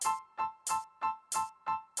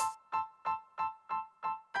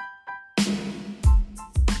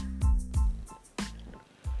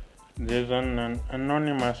There's an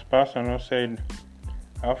anonymous person who said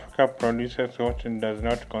Africa produces what it does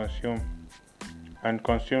not consume and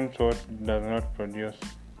consumes what it does not produce.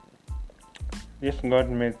 This got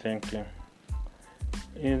me thinking.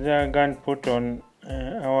 Is there a gun put on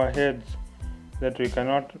our heads that we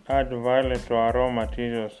cannot add value to our raw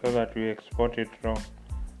materials so that we export it raw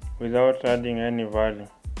without adding any value?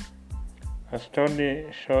 A study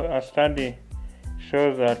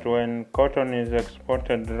shows that when cotton is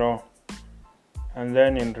exported raw and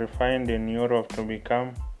then refined in Europe to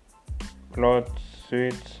become clothes,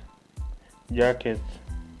 suits, jackets,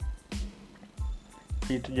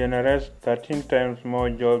 it generates 13 times more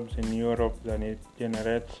jobs in Europe than it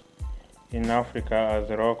generates in Africa as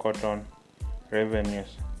raw cotton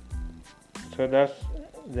revenues. So that's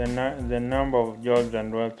the number of jobs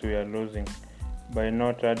and wealth we are losing by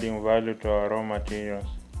not adding value to our raw materials.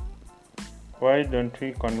 Why don't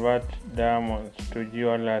we convert diamonds to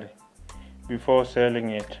jewelry before selling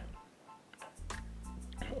it?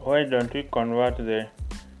 Why don't we convert the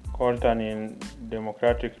coltan in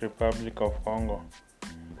Democratic Republic of Congo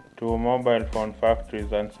to mobile phone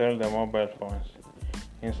factories and sell the mobile phones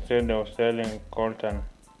instead of selling coltan?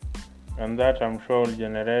 And that, I'm sure, will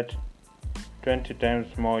generate 20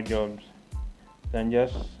 times more jobs than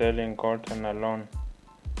just selling coltan alone.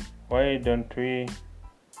 Why don't we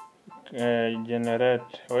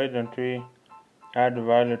add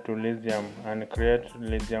value to lithium and create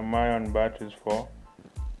lithium-ion batteries for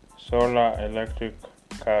solar electric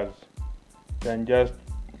cars than just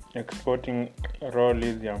exporting raw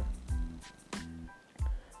lithium?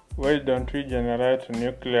 Why don't we generate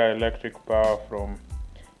nuclear electric power from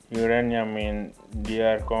uranium in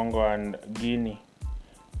DR Congo and Guinea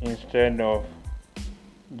instead of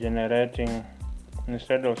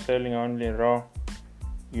selling only raw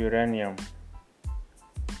uranium?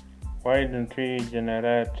 Why don't we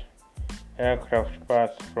generate aircraft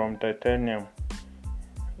parts from titanium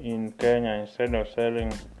in Kenya instead of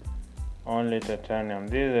selling only titanium?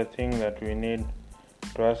 This is the thing that we need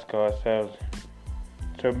to ask ourselves.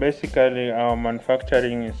 So basically, our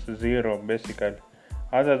manufacturing is zero, basically.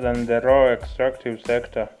 Other than the raw extractive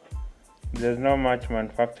sector, there's not much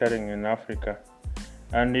manufacturing in Africa.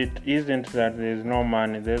 And it isn't that there's no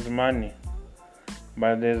money, there's money,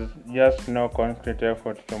 but there's just no concrete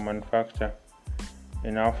effort to manufacture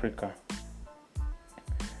in Africa.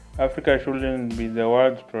 Africa shouldn't be the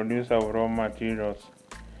world's producer of raw materials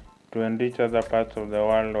to enrich other parts of the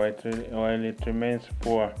world while it remains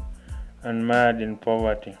poor and mired in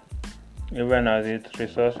poverty, even as its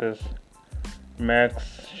resources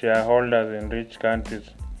makes shareholders in rich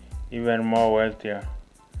countries even more wealthier.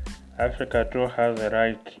 Africa too has a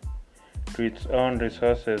right to its own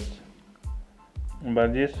resources,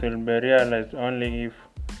 but this will be realized only if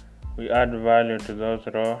we add value to those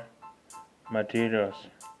raw materials.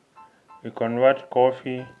 We convert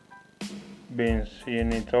coffee beans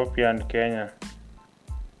in Ethiopia and Kenya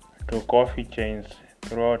to coffee chains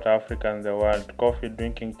throughout Africa and the world, coffee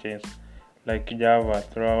drinking chains like Java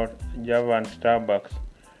and Starbucks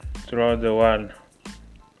throughout the world.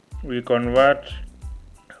 We convert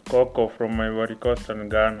cocoa from Ivory Coast and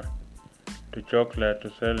Ghana to chocolate to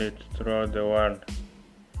sell it throughout the world.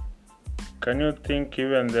 Can you think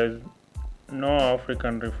even there's no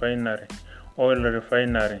African oil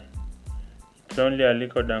refinery? It's only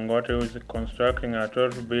Aliko Dangote who is constructing a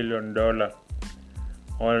 $12 billion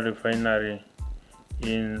oil refinery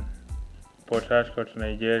in Port Harcourt,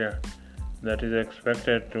 Nigeria, that is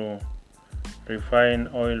expected to refine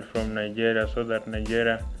oil from Nigeria so that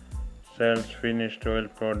Nigeria sells finished oil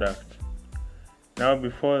products. Now,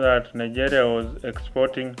 before that, Nigeria was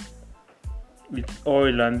exporting its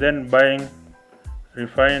oil and then buying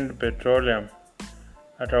refined petroleum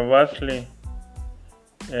at a vastly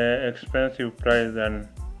expensive price than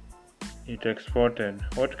it exported.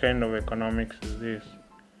 What kind of economics is this?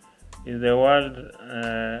 Is the world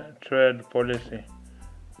trade policy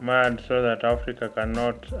mad so that Africa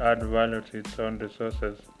cannot add value to its own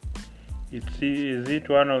resources? Is it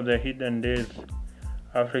one of the hidden deals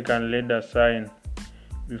African leaders sign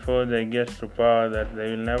before they get to power that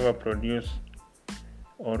they will never produce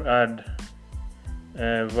or add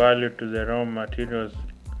value to the raw materials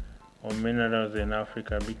or minerals in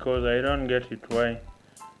Africa? Because I don't get it why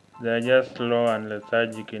they are just slow and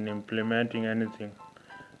lethargic in implementing anything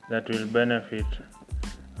that will benefit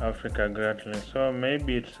Africa greatly. So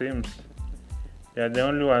maybe it seems they are the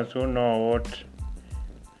only ones who know what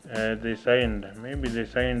they signed. Maybe they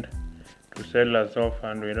signed to sell us off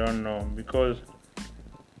and we don't know. Because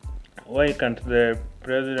why can't the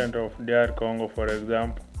president of DR Congo, for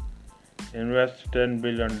example, invest $10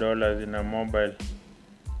 billion in a mobile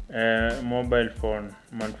a mobile phone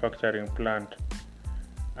manufacturing plant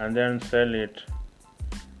and then sell it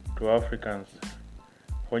to Africans.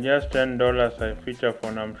 For just $10 a feature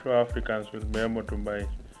phone, I'm sure Africans will be able to buy it.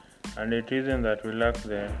 And it isn't that we lack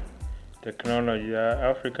the technology. There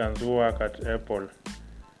are Africans who work at Apple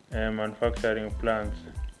manufacturing plants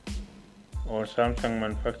or Samsung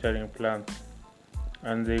manufacturing plants,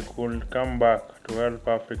 and they could come back to help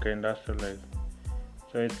Africa industrialize.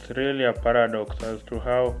 So it's really a paradox as to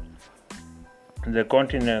how the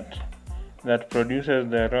continent that produces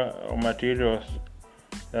the raw materials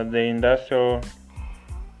that the industrial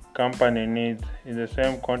company needs is the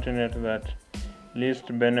same continent that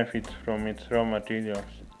least benefits from its raw materials.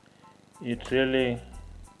 It really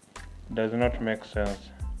does not make sense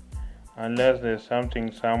unless there's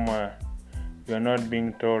something somewhere we are not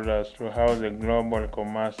being told as to how the global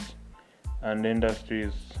commerce and industry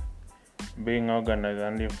is being organized.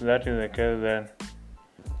 And if that is the case, then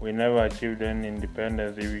we never achieved any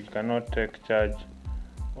independence if we cannot take charge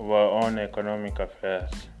of our own economic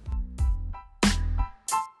affairs.